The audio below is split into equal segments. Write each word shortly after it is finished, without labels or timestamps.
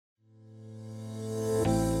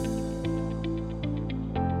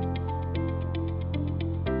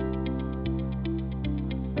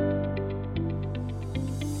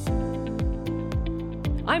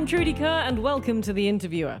I'm Trudy Kerr and welcome to The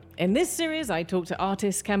Interviewer. In this series, I talk to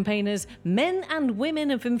artists, campaigners, men and women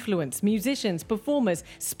of influence, musicians, performers,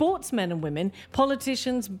 sportsmen and women,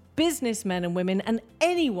 politicians, businessmen and women, and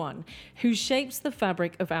anyone who shapes the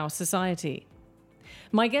fabric of our society.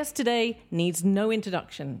 My guest today needs no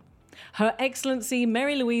introduction. Her Excellency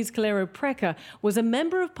Marie-Louise Coleiro Preca was a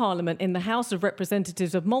Member of Parliament in the House of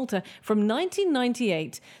Representatives of Malta from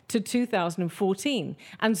 1998 to 2014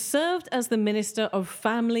 and served as the Minister of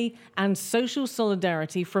Family and Social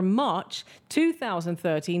Solidarity from March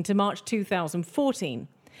 2013 to March 2014.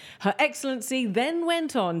 Her Excellency then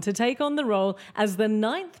went on to take on the role as the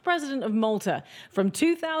 9th President of Malta from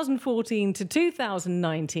 2014 to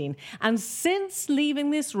 2019, and since leaving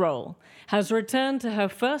this role, has returned to her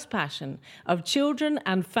first passion of children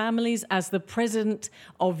and families as the President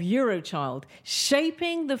of Eurochild,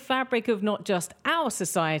 shaping the fabric of not just our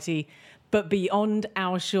society, but beyond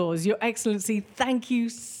our shores. Your Excellency, thank you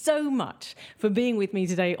so much for being with me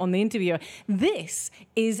today on The Interviewer. This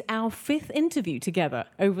is our 5th interview together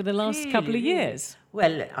over the last couple of years.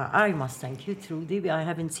 Well, I must thank you, Trudy. I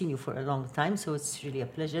haven't seen you for a long time, so it's really a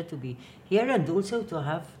pleasure to be here and also to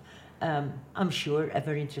have I'm sure, a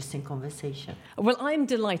very interesting conversation. Well, I'm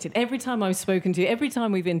delighted. Every time I've spoken to you, every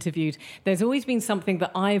time we've interviewed, there's always been something that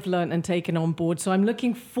I've learned and taken on board. So I'm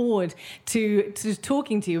looking forward to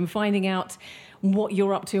talking to you and finding out what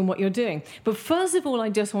you're up to and what you're doing. But first of all, I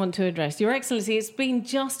just want to address, Your Excellency, it's been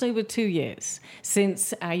just over 2 years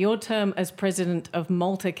since your term as President of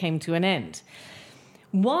Malta came to an end.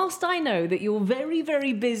 Whilst I know that you're very,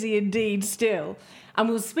 very busy indeed still, and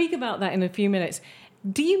we'll speak about that in a few minutes,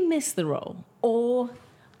 do you miss the role? Or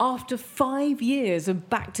after 5 years of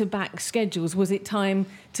back-to-back schedules, was it time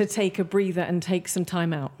to take a breather and take some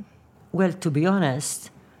time out? Well, to be honest,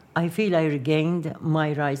 I feel I regained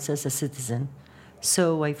my rights as a citizen.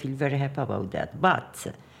 So I feel very happy about that. But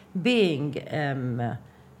being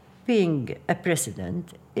a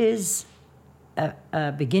president is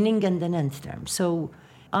a beginning and an end term. So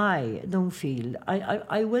I don't feel...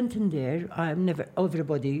 I went in there,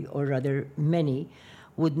 everybody, or rather many,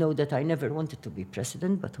 would know that I never wanted to be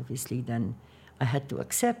president, but obviously then I had to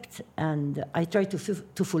accept, and I tried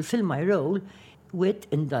to fulfill my role with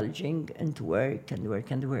indulging into work and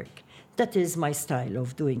work and work. That is my style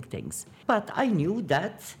of doing things. But I knew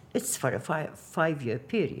that it's for a five-year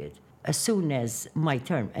period. As soon as my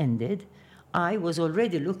term ended, I was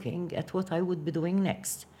already looking at what I would be doing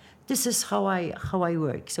next. This is how I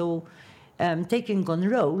work. So taking on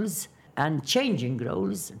roles and changing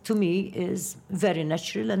roles, to me, is very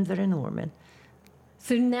natural and very normal.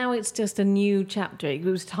 So now it's just a new chapter. It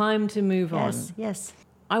was time to move on. Yes.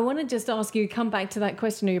 I want to just ask you, come back to that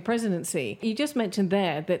question of your presidency. You just mentioned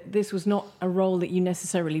there that this was not a role that you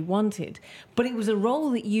necessarily wanted, but it was a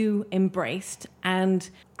role that you embraced and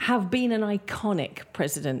have been an iconic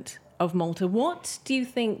president of Malta. What do you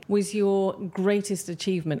think was your greatest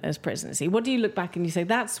achievement as presidency? What do you look back and you say,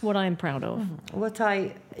 that's what I'm proud of?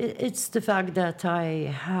 It's the fact that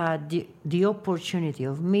I had the opportunity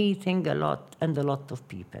of meeting a lot of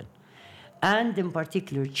people, and in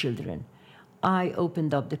particular children. I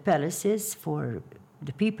opened up the palaces for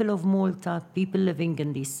the people of Malta, people living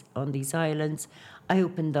on these islands. I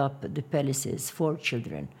opened up the palaces for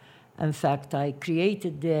children. In fact,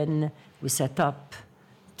 we set up,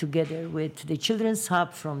 together with the Children's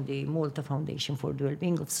Hub from the Malta Foundation for the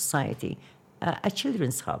Wellbeing of Society, a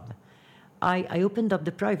children's hub. I opened up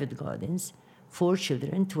the private gardens for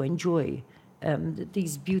children to enjoy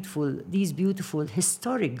these beautiful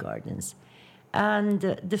historic gardens. And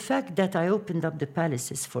the fact that I opened up the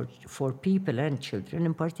palaces for people and children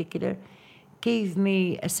in particular gave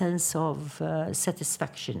me a sense of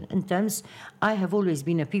satisfaction. In terms, I have always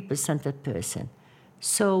been a people-centered person.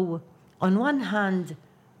 So on one hand,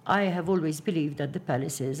 I have always believed that the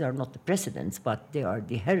palaces are not the precedents, but they are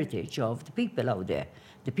the heritage of the people out there,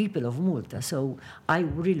 the people of Malta. So I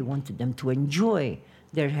really wanted them to enjoy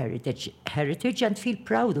their heritage and feel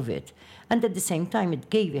proud of it. And at the same time, it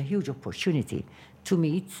gave a huge opportunity to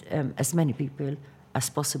meet as many people as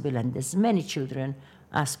possible and as many children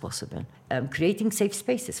as possible, creating safe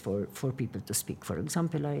spaces for people to speak. For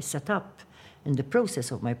example, I set up, in the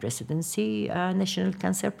process of my presidency, a national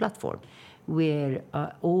cancer platform, where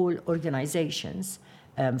all organizations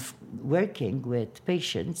working with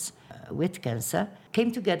patients with cancer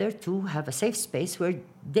came together to have a safe space where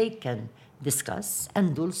they can discuss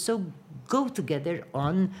and also go together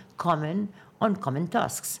on common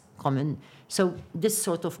tasks. So this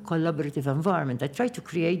sort of collaborative environment, I tried to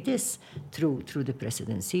create this through the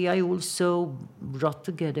presidency. I also brought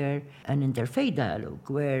together an interfaith dialogue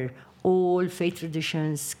where all faith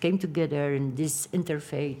traditions came together in this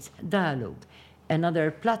interfaith dialogue.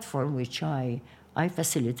 Another platform which I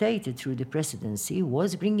facilitated through the presidency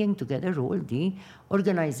was bringing together all the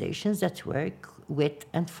organizations that work with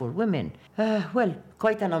and for women. Well,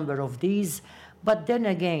 quite a number of these, but then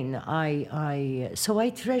again, so I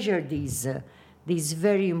treasure these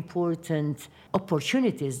very important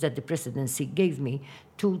opportunities that the presidency gave me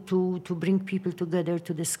to bring people together,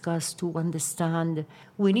 to discuss, to understand.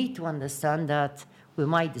 We need to understand that we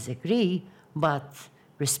might disagree, but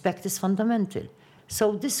respect is fundamental.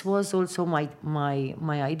 So this was also my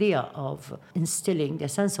idea of instilling a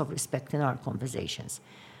sense of respect in our conversations.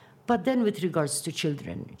 But then with regards to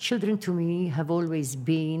children to me have always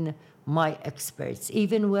been my experts.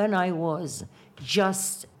 Even when I was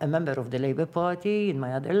just a member of the Labour Party in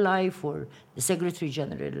my other life, or the Secretary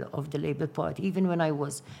General of the Labour Party, even when I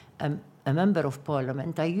was a member of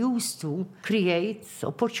Parliament, I used to create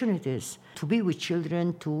opportunities to be with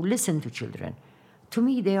children, to listen to children. To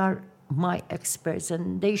me, they are my experts,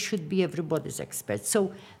 and they should be everybody's experts.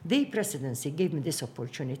 So the presidency gave me this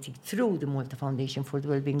opportunity through the Malta Foundation for the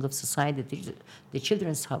Wellbeing of Society, the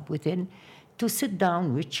Children's Hub within, to sit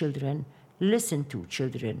down with children, listen to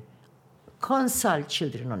children, consult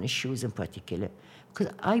children on issues in particular.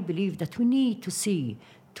 Because I believe that we need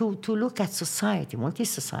to look at society,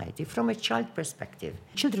 multi-society, from a child perspective.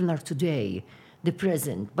 Children are today the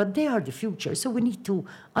present, but they are the future. So we need to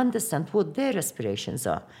understand what their aspirations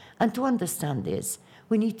are. And to understand this,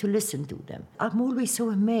 we need to listen to them. I'm always so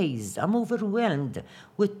amazed. I'm overwhelmed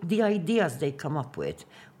with the ideas they come up with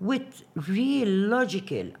real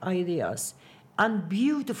logical ideas and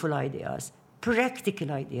beautiful ideas, practical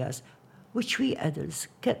ideas, which we adults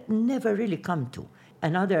can never really come to.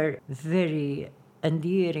 Another very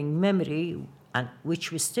endearing memory, and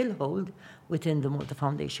which we still hold within the Malta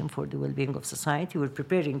Foundation for the Wellbeing of Society. We're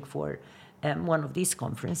preparing for one of these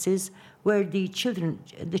conferences, where the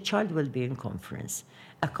Child Wellbeing Conference,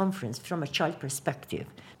 a conference from a child perspective.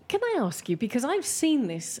 Can I ask you, because I've seen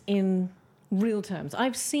this in real terms,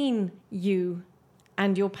 I've seen you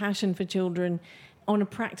and your passion for children on a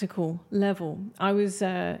practical level. I was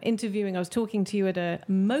talking to you at a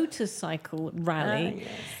motorcycle rally, yes.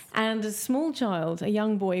 And a small child, a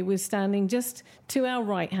young boy, was standing just to our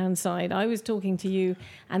right-hand side. I was talking to you,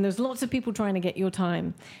 and there was lots of people trying to get your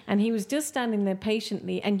time. And he was just standing there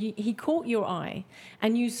patiently, and he caught your eye,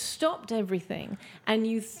 and you stopped everything, and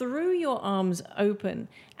you threw your arms open,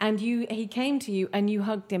 and he came to you, and you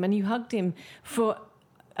hugged him for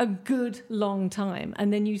a good long time,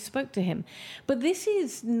 and then you spoke to him. But this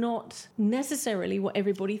is not necessarily what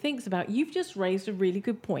everybody thinks about. You've just raised a really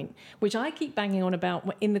good point, which I keep banging on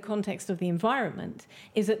about in the context of the environment,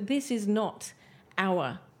 is that this is not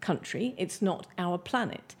our country, it's not our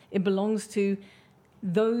planet. It belongs to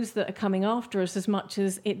those that are coming after us as much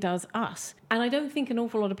as it does us. And I don't think an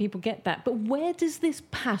awful lot of people get that. But where does this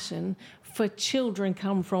passion for children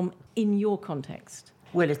come from in your context?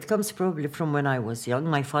 Well, it comes probably from when I was young.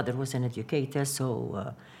 My father was an educator,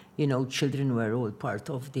 so, children were all part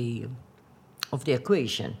of the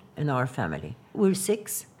equation in our family. We're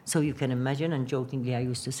 6, so you can imagine, and jokingly I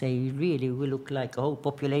used to say, really, we look like a whole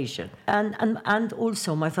population. And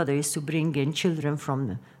also my father used to bring in children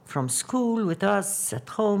from school with us, at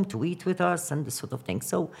home, to eat with us, and this sort of thing.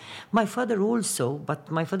 So my father also,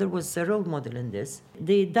 but my father was a role model in this.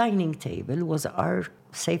 The dining table was our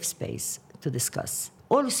safe space to discuss.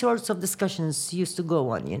 All sorts of discussions used to go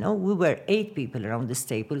on, We were 8 people around this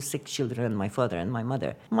table, 6 children, my father and my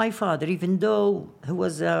mother. My father, even though he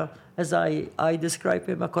was, as I describe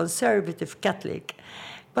him, a conservative Catholic,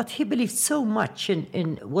 but he believed so much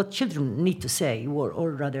in what children need to say,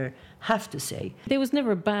 or rather have to say. There was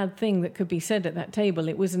never a bad thing that could be said at that table.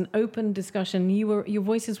 It was an open discussion. Your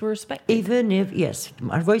voices were respected. Even if, yes,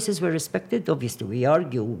 our voices were respected. Obviously, we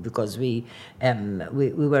argue because we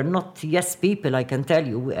were not yes people, I can tell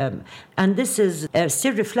you. And this is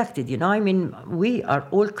still reflected, we are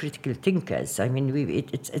all critical thinkers.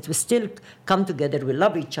 It will still come together. We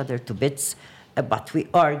love each other to bits. But we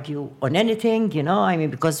argue on anything,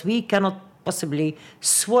 because we cannot possibly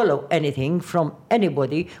swallow anything from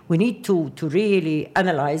anybody. We need to really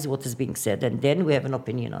analyze what is being said, and then we have an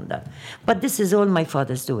opinion on that. But this is all my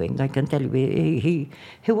father's doing, I can tell you.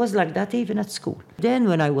 He was like that even at school. Then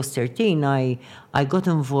when I was 13, I got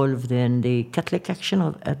involved in the Catholic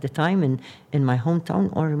Action at the time in my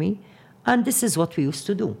hometown, Army, and this is what we used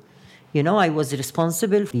to do. I was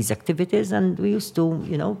responsible for these activities, and we used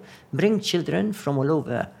to, bring children from all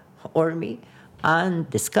over Army and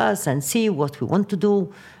discuss and see what we want to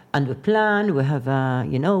do. And we plan, we have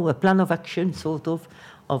a plan of action, sort of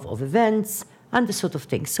events. and this sort of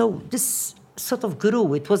thing. So this sort of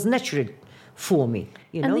grew. It was natural for me.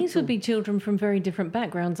 And these would be children from very different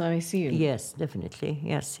backgrounds, I assume. Yes, definitely.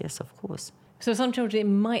 Yes, of course. So some children, it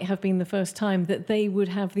might have been the first time that they would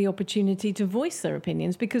have the opportunity to voice their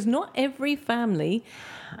opinions, because not every family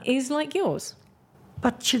is like yours.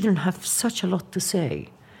 But children have such a lot to say.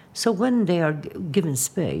 So when they are given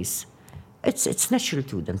space, it's natural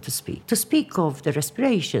to them to speak. To speak of their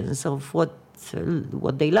aspirations, of what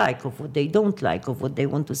they like, of what they don't like, of what they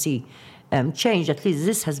want to see change. At least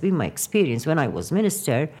this has been my experience. When I was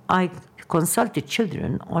minister, I consulted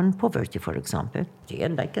children on poverty, for example.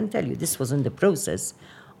 And I can tell you, this was in the process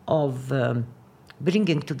of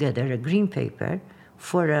bringing together a green paper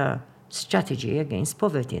for a strategy against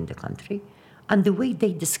poverty in the country. And the way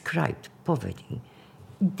they described poverty,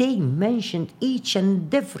 they mentioned each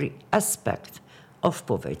and every aspect of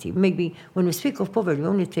poverty. Maybe when we speak of poverty, we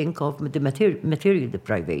only think of the material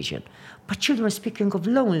deprivation. But children are speaking of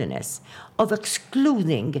loneliness, of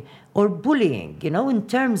excluding or bullying, in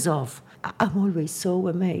terms of... I'm always so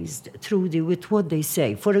amazed, Trudy, with what they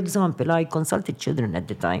say. For example, I consulted children at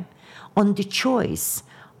the time on the choice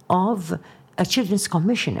of a children's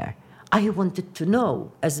commissioner. I wanted to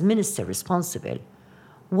know, as minister responsible,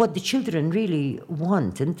 what the children really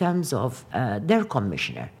want in terms of their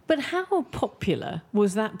commissioner. But how popular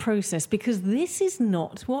was that process? Because this is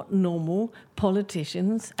not what normal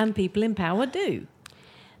politicians and people in power do.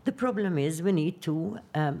 The problem is we need to,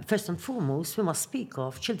 first and foremost, we must speak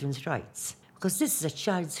of children's rights, because this is a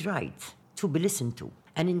child's right to be listened to,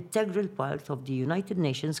 an integral part of the United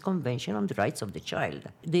Nations Convention on the Rights of the Child.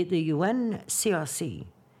 The UN CRC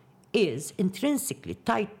is intrinsically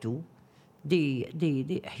tied to the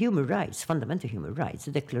human rights, fundamental human rights,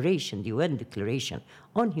 the declaration, the UN Declaration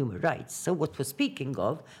on Human Rights. So what we're speaking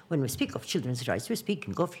of, when we speak of children's rights, we're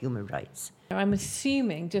speaking of human rights. I'm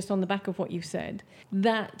assuming, just on the back of what you've said,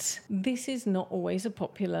 that this is not always a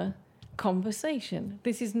popular conversation.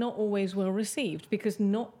 This is not always well received, because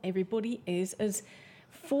not everybody is as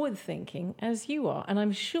forward-thinking as you are. And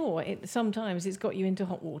I'm sure sometimes it's got you into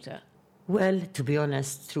hot water. Well, to be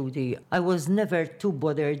honest, Trudy, I was never too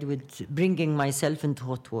bothered with bringing myself into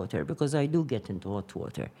hot water, because I do get into hot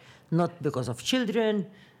water. Not because of children,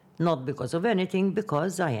 not because of anything,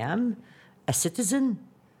 because I am a citizen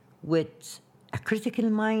with a critical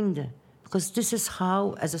mind, because this is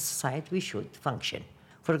how, as a society, we should function.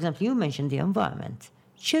 For example, you mentioned the environment.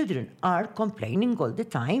 Children are complaining all the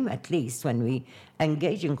time, at least when we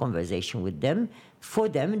engage in conversation with them. For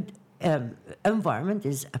them, environment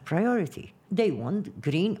is a priority. They want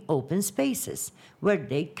green, open spaces where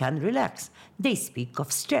they can relax. They speak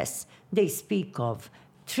of stress. They speak of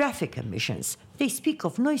traffic emissions. They speak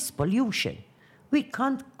of noise pollution. We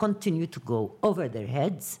can't continue to go over their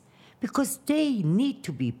heads, because they need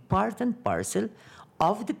to be part and parcel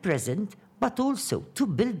of the present, but also to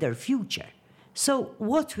build their future. So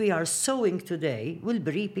what we are sowing today will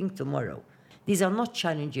be reaping tomorrow. These are not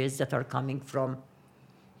challenges that are coming from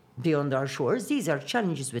beyond our shores. These are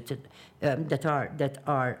challenges that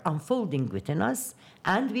are unfolding within us,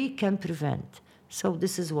 and we can prevent. So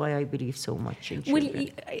this is why I believe so much in children.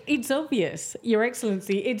 Well, it's obvious, Your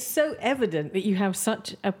Excellency. It's so evident that you have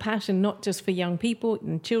such a passion, not just for young people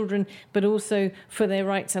and children, but also for their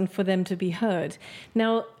rights and for them to be heard.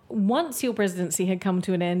 Now, once your presidency had come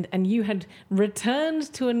to an end and you had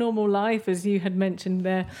returned to a normal life, as you had mentioned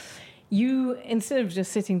there, you, instead of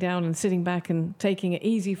just sitting down and sitting back and taking it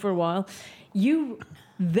easy for a while, you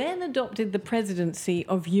then adopted the presidency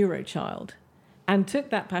of Eurochild and took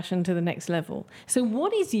that passion to the next level. So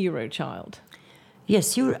what is Eurochild?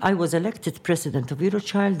 Yes, I was elected president of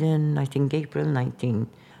Eurochild in, I think, April 19.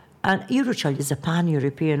 And Eurochild is a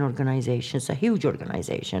pan-European organization. It's a huge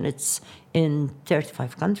organization. It's in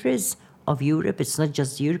 35 countries of Europe. It's not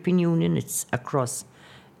just the European Union. It's across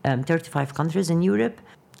 35 countries in Europe.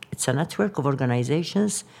 It's a network of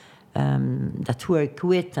organizations that work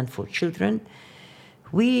with and for children.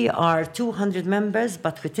 We are 200 members,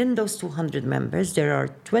 but within those 200 members, there are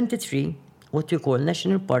 23 what we call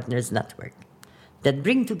national partners network that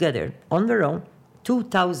bring together on their own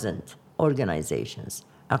 2,000 organizations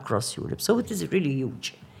across Europe. So it is really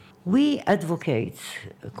huge. We advocate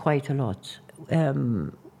quite a lot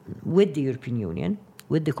with the European Union,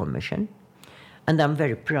 with the Commission, and I'm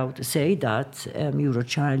very proud to say that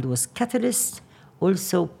Eurochild was catalyst,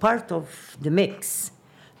 also part of the mix,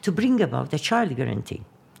 to bring about a child guarantee,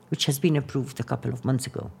 which has been approved a couple of months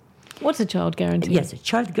ago. What's a child guarantee? Yes, a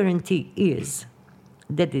child guarantee is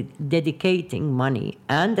dedicating money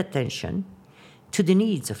and attention to the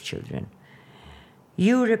needs of children. The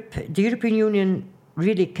European Union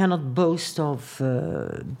really cannot boast of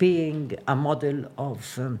being a model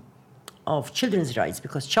of children's rights,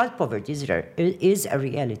 because child poverty is a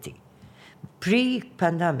reality.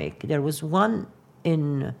 Pre-pandemic, there was 1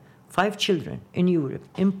 in 5 children in Europe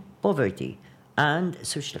in poverty and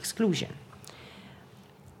social exclusion.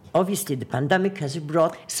 Obviously, the pandemic has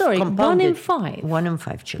brought... Sorry, 1 in 5? 1 in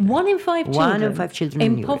 5 children. 1 in 5 children? 1 in 5 children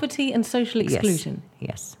in Europe. Poverty and social exclusion?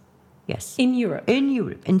 Yes. In Europe? In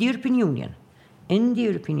Europe, in the European Union. In the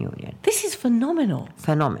European Union. This is phenomenal.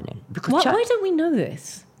 Phenomenal. Because why don't we know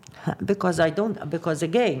this? Because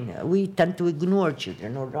again, we tend to ignore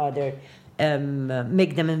children, or rather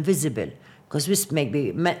make them invisible. Because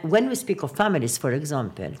when we speak of families, for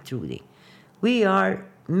example, Trudy, we are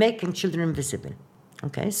making children invisible.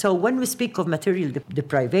 Okay, so when we speak of material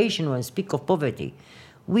deprivation, when we speak of poverty,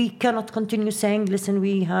 we cannot continue saying, listen,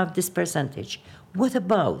 we have this percentage. What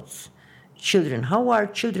about children? How are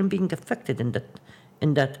children being affected in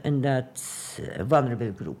that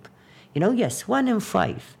vulnerable group? Yes, 1 in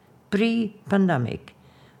 5 pre-pandemic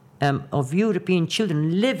of European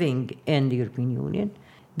children living in the European Union.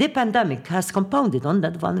 The pandemic has compounded on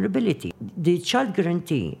that vulnerability. The child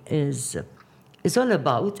guarantee is all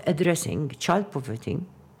about addressing child poverty,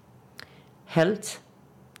 health,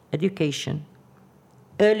 education,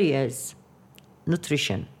 early years,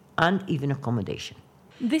 nutrition, and even accommodation.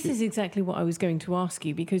 This is exactly what I was going to ask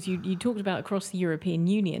you, because you talked about across the European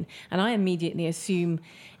Union, and I immediately assume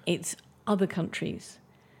it's other countries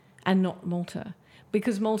and not Malta,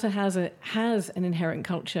 because Malta has an inherent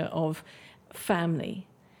culture of family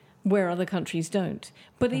where other countries don't.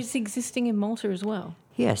 But it's existing in Malta as well.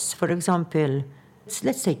 Yes, for example,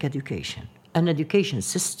 let's take education. An education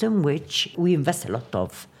system which we invest a lot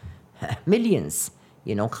of millions,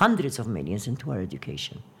 hundreds of millions into our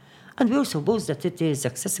education. And we also boast that it is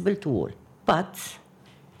accessible to all. But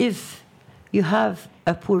if you have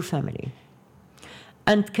a poor family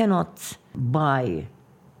and cannot buy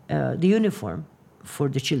the uniform for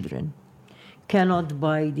the children, cannot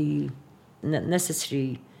buy the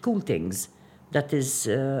necessary school things that is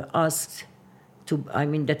asked to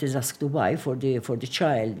buy for the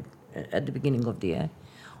child at the beginning of the year,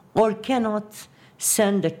 or cannot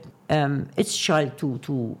send its child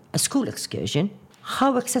to a school excursion,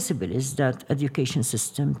 how accessible is that education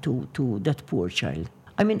system to that poor child?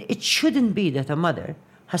 It shouldn't be that a mother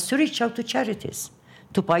has to reach out to charities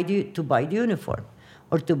to buy the uniform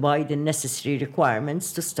or to buy the necessary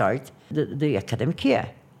requirements to start the academic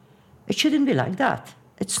year. It shouldn't be like that.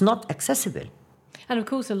 It's not accessible. And of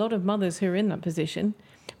course, a lot of mothers who are in that position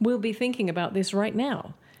will be thinking about this right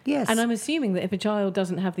now. Yes. And I'm assuming that if a child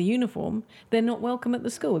doesn't have the uniform, they're not welcome at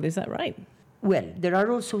the school. Is that right? Well, there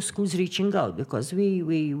are also schools reaching out, because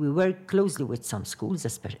we work closely with some schools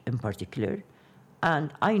in particular.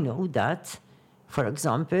 And I know that, for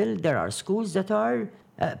example, there are schools that are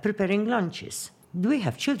preparing lunches. We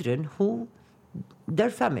have children who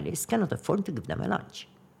their families cannot afford to give them a lunch.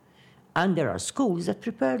 And there are schools that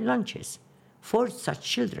prepare lunches for such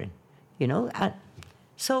children, And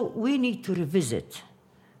so we need to revisit.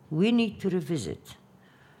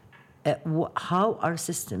 How our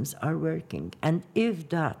systems are working. And if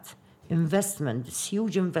that investment, this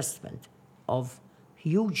huge investment of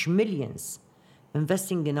huge millions,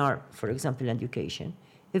 investing in our, for example, education,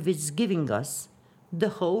 if it's giving us the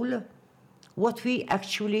whole, what we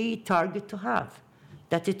actually target to have,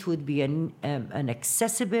 that it would be an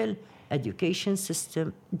accessible education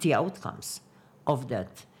system, the outcomes of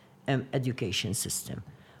that education system.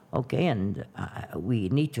 Okay, and we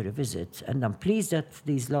need to revisit. And I'm pleased that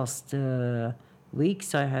these last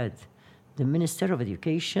weeks I had the Minister of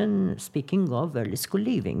Education speaking of early school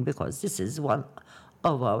leaving, because this is one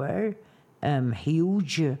of our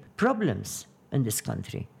huge problems in this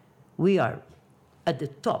country. We are at the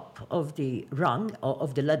top of the rung,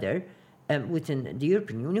 of the ladder within the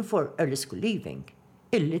European Union for early school leaving.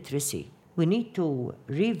 Illiteracy. We need to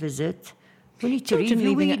revisit. We need to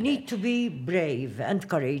review. We need to be brave and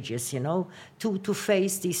courageous, to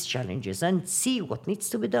face these challenges and see what needs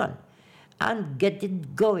to be done and get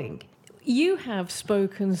it going. You have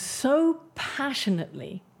spoken so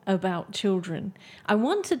passionately about children. I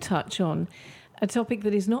want to touch on a topic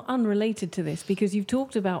that is not unrelated to this, because you've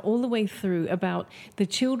talked about all the way through about the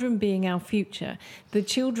children being our future, the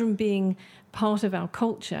children being part of our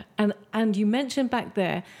culture. And you mentioned back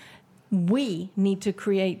there, we need to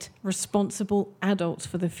create responsible adults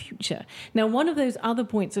for the future. Now, one of those other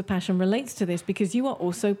points of passion relates to this, because you are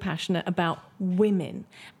also passionate about women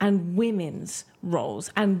and women's roles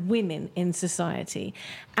and women in society.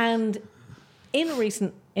 And In a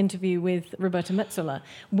recent interview with Robeta Metsola,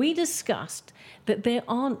 we discussed that there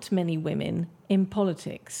aren't many women in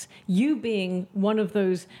politics. You being one of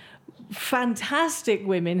those fantastic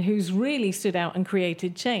women who's really stood out and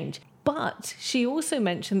created change. But she also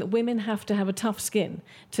mentioned that women have to have a tough skin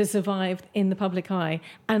to survive in the public eye,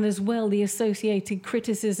 and as well the associated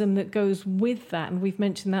criticism that goes with that, and we've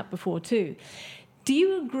mentioned that before too. Do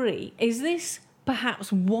you agree? Is this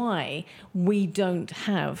perhaps why we don't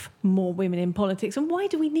have more women in politics, and why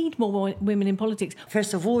do we need more women in politics?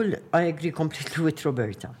 First of all, I agree completely with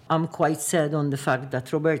Roberta. I'm quite sad on the fact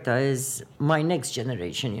that Roberta is my next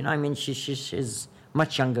generation. You know, I mean, she's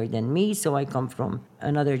much younger than me, so I come from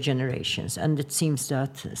another generations, and it seems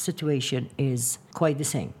that situation is quite the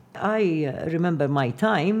same. I remember my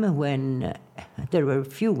time when there were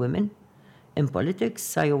few women in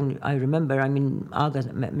politics. I remember,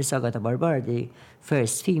 Miss Agata Barbar, the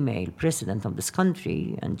first female president of this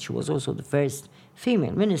country, and she was also the first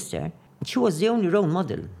female minister. She was the only role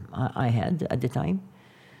model I had at the time.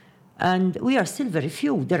 And we are still very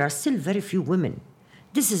few. There are still very few women.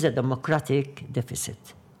 This is a democratic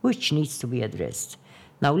deficit, which needs to be addressed.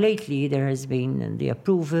 Now, lately, there has been the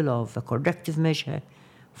approval of a corrective measure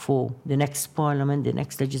for the next parliament, the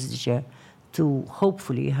next legislature, to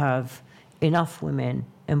hopefully have enough women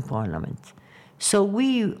in parliament. So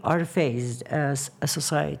we are faced as a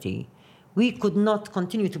society. We could not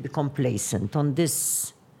continue to be complacent on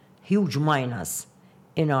this huge minus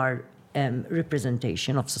in our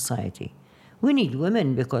representation of society. We need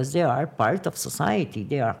women because they are part of society.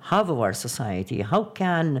 They are half of our society. How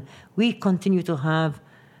can we continue to have,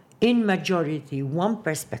 in majority, one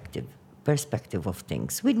perspective of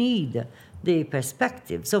things? We need the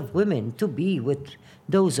perspectives of women to be with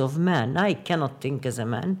those of men. I cannot think as a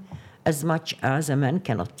man as much as a man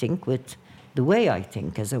cannot think with the way I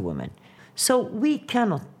think as a woman. So we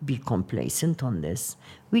cannot be complacent on this.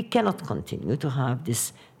 We cannot continue to have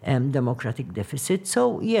this democratic deficit.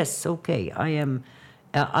 So yes, okay,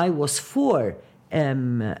 I was for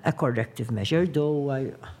a corrective measure, though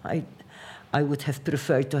I would have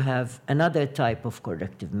preferred to have another type of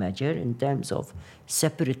corrective measure in terms of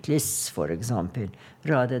separate lists, for example,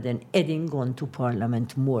 rather than adding on to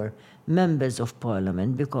Parliament more members of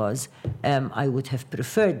Parliament, because I would have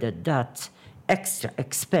preferred that extra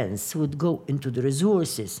expense would go into the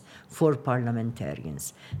resources for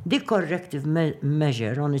parliamentarians. The corrective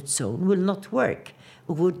measure on its own will not work.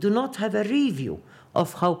 We do not have a review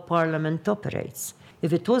of how Parliament operates.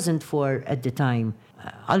 If it wasn't for, at the time,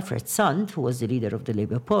 Alfred Sand, who was the leader of the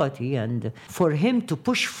Labour Party, and for him to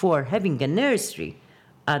push for having a nursery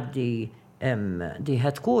at the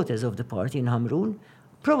headquarters of the party in Hamrun,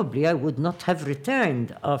 probably I would not have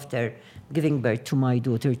returned after giving birth to my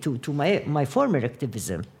daughter to my former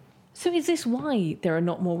activism. So is this why there are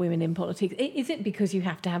not more women in politics? Is it because you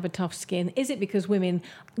have to have a tough skin? Is it because women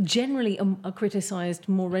generally are criticised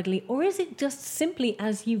more readily? Or is it just simply,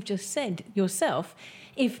 as you've just said yourself,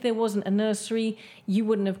 if there wasn't a nursery, you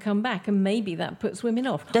wouldn't have come back, and maybe that puts women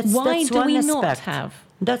off? Why do we not have?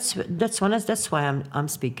 That's why I'm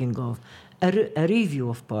speaking of a review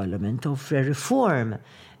of Parliament, of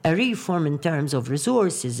a reform in terms of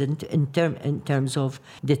resources, in terms of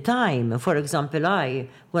the time. For example,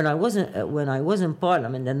 when I was in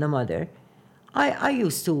Parliament and the mother, I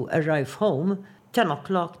used to arrive home 10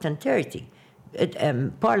 o'clock, 10:30.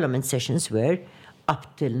 Parliament sessions were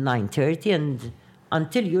up till 9:30, and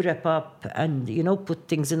until you wrap up and put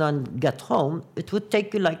things in and get home, it would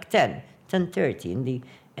take you like 10:30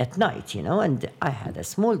 at night. And I had a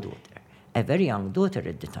small daughter, a very young daughter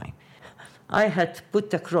at the time. I had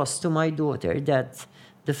put across to my daughter that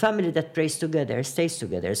the family that prays together stays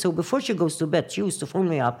together. So before she goes to bed, she used to phone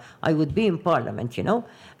me up. I would be in Parliament,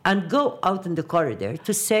 and go out in the corridor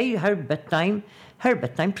to say her bedtime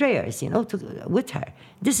prayers, with her.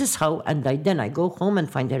 This is how, and then I go home and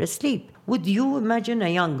find her asleep. Would you imagine a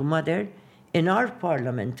young mother in our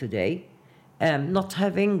Parliament today not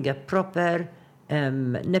having a proper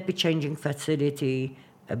nappy-changing facility,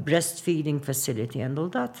 a breastfeeding facility, and all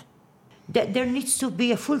that? There needs to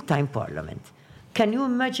be a full-time Parliament. Can you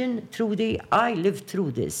imagine I lived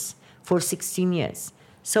through this for 16 years.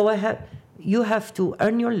 So you have to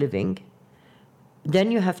earn your living,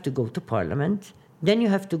 then you have to go to Parliament, then you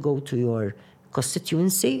have to go to your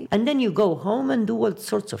constituency, and then you go home and do all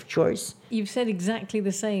sorts of chores. You've said exactly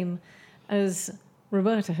the same as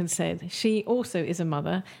Roberta had said. She also is a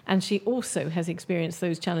mother, and she also has experienced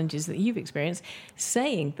those challenges that you've experienced,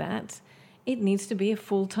 saying that it needs to be a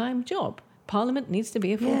full-time job. Parliament needs to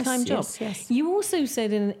be a full-time job. Yes. You also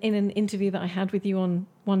said in an interview that I had with you on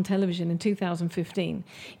One Television in 2015,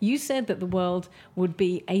 you said that the world would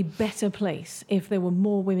be a better place if there were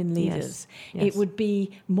more women leaders. Yes. It would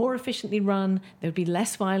be more efficiently run, there would be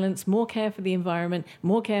less violence, more care for the environment,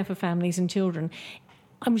 more care for families and children.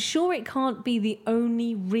 I'm sure it can't be the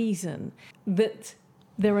only reason that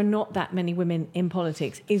there are not that many women in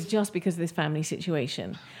politics is just because of this family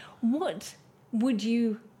situation. What would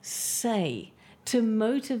you say to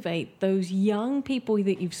motivate those young people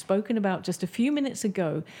that you've spoken about just a few minutes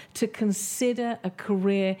ago to consider a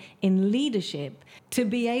career in leadership to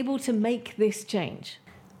be able to make this change?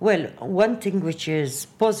 Well, one thing which is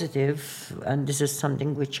positive, and this is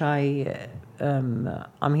something which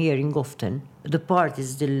I'm hearing often, the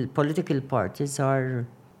political parties are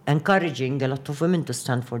encouraging a lot of women to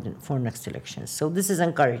stand for next elections. So this is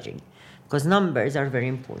encouraging, because numbers are very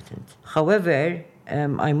important. However,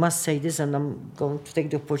 I must say this, and I'm going to take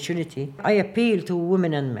the opportunity. I appeal to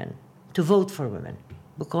women and men to vote for women,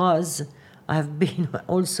 because I have been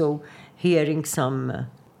also hearing some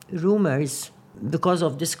rumors because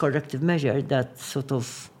of this corrective measure that sort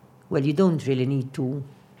of, well, you don't really need to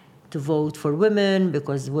vote for women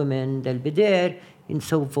because women, they'll be there, and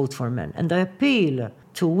so vote for men. And I appeal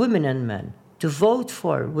to women and men to vote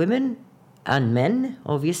for women and men,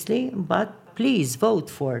 obviously, but please vote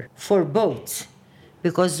for both.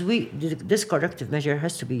 Because this corrective measure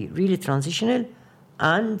has to be really transitional,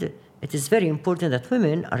 and it is very important that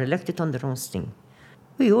women are elected on their own steam.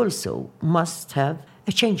 We also must have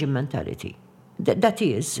a change in mentality. That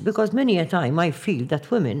is, because many a time I feel that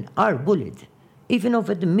women are bullied, even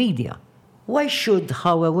over the media. Why should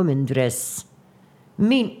how a woman dress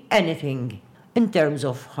mean anything in terms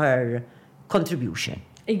of her contribution?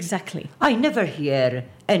 Exactly. I never hear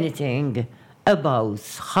anything about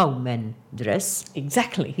how men dress.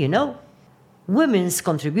 Exactly. You know, women's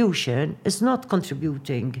contribution is not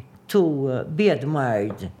contributing to be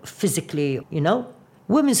admired physically, you know.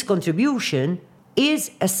 Women's contribution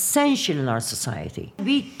is essential in our society.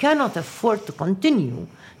 We cannot afford to continue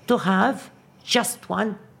to have just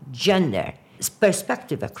one gender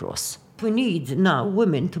perspective across. We need now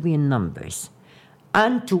women to be in numbers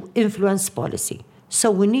and to influence policy.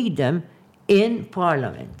 So we need them in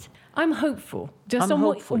Parliament. I'm hopeful. Just I'm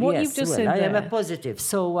on hopeful, what yes. you've just well, said I there. am a positive,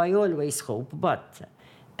 so I always hope, but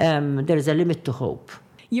there is a limit to hope.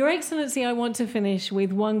 Your Excellency, I want to finish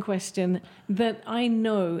with one question that I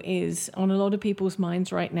know is on a lot of people's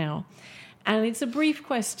minds right now. And it's a brief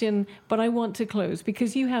question, but I want to close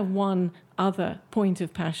because you have one other point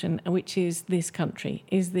of passion, which is this country,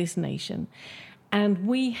 is this nation. And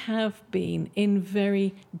we have been in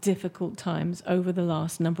very difficult times over the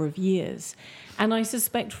last number of years, and I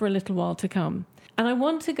suspect for a little while to come. And I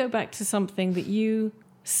want to go back to something that you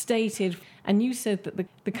stated, and you said that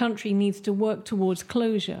the country needs to work towards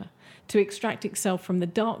closure to extract itself from the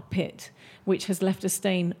dark pit which has left a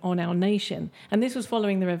stain on our nation. And this was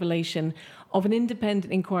following the revelation of an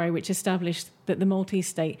independent inquiry which established that the Maltese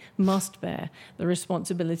state must bear the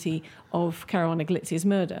responsibility of Caruana Galizia's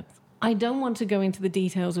murder. I don't want to go into the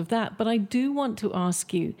details of that, but I do want to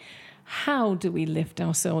ask you, how do we lift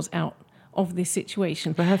ourselves out of this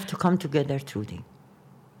situation? We have to come together, Trudy.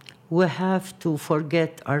 We have to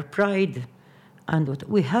forget our pride, and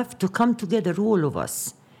we have to come together, all of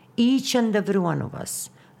us, each and every one of us.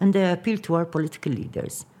 And I appeal to our political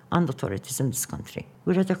leaders and authorities in this country.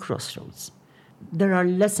 We're at a crossroads. There are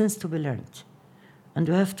lessons to be learned, and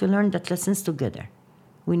we have to learn that lessons together.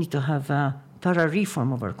 We need to have a thorough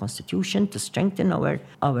reform of our constitution to strengthen our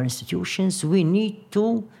institutions. We need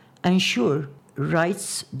to ensure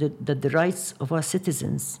rights, that the rights of our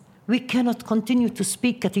citizens. We cannot continue to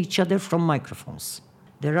speak at each other from microphones.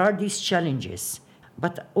 There are these challenges,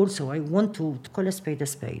 but also I want to call a spade a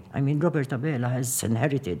spade. I mean, Robert Abella has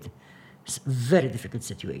inherited very difficult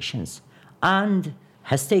situations and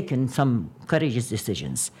has taken some courageous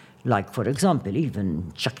decisions, like, for example,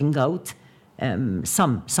 even chucking out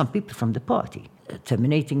some people from the party,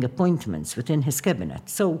 terminating appointments within his cabinet.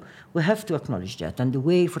 So we have to acknowledge that. And the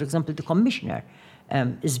way, for example, the commissioner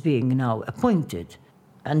is being now appointed,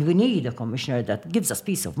 and we need a commissioner that gives us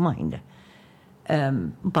peace of mind.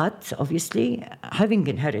 But obviously, having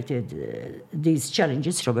inherited these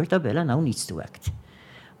challenges, Robert Abella now needs to act.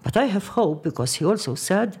 But I have hope, because he also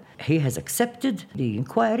said he has accepted the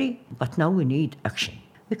inquiry, but now we need action.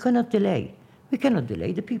 We cannot delay. We cannot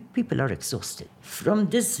delay. The people are exhausted. From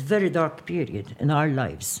this very dark period in our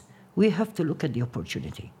lives, we have to look at the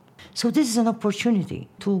opportunity. So this is an opportunity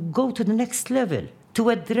to go to the next level, to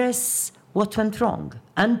address what went wrong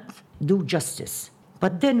and do justice.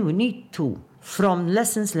 But then we need to, from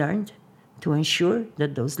lessons learned, to ensure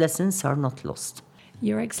that those lessons are not lost.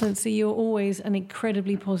 Your Excellency, you're always an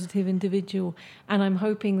incredibly positive individual, and I'm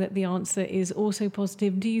hoping that the answer is also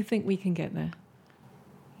positive. Do you think we can get there?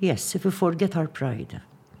 Yes, if we forget our pride,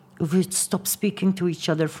 if we stop speaking to each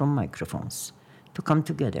other from microphones, to come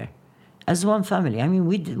together as one family. I mean,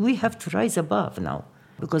 we have to rise above now,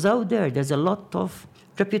 because out there's a lot of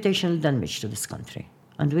reputational damage to this country,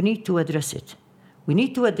 and we need to address it. We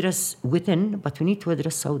need to address within, but we need to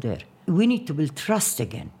address out there. We need to build trust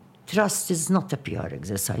again. Trust is not a PR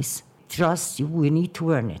exercise. Trust, we need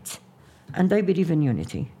to earn it. And I believe in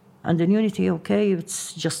unity. And in unity, okay,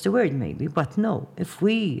 it's just a word maybe, but no, if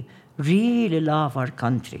we really love our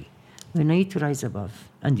country, we need to rise above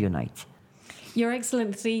and unite. Your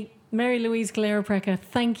Excellency, Marie-Louise Coleiro Preca,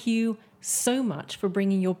 thank you so much for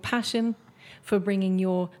bringing your passion, for bringing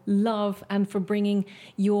your love, and for bringing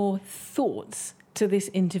your thoughts to this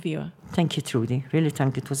interviewer. Thank you, Trudy. Really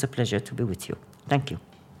thank you. It was a pleasure to be with you. Thank you.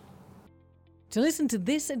 To listen to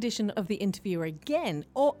this edition of The Interviewer again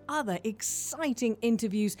or other exciting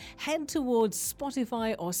interviews, head towards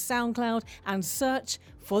Spotify or SoundCloud and search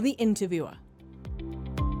for The Interviewer.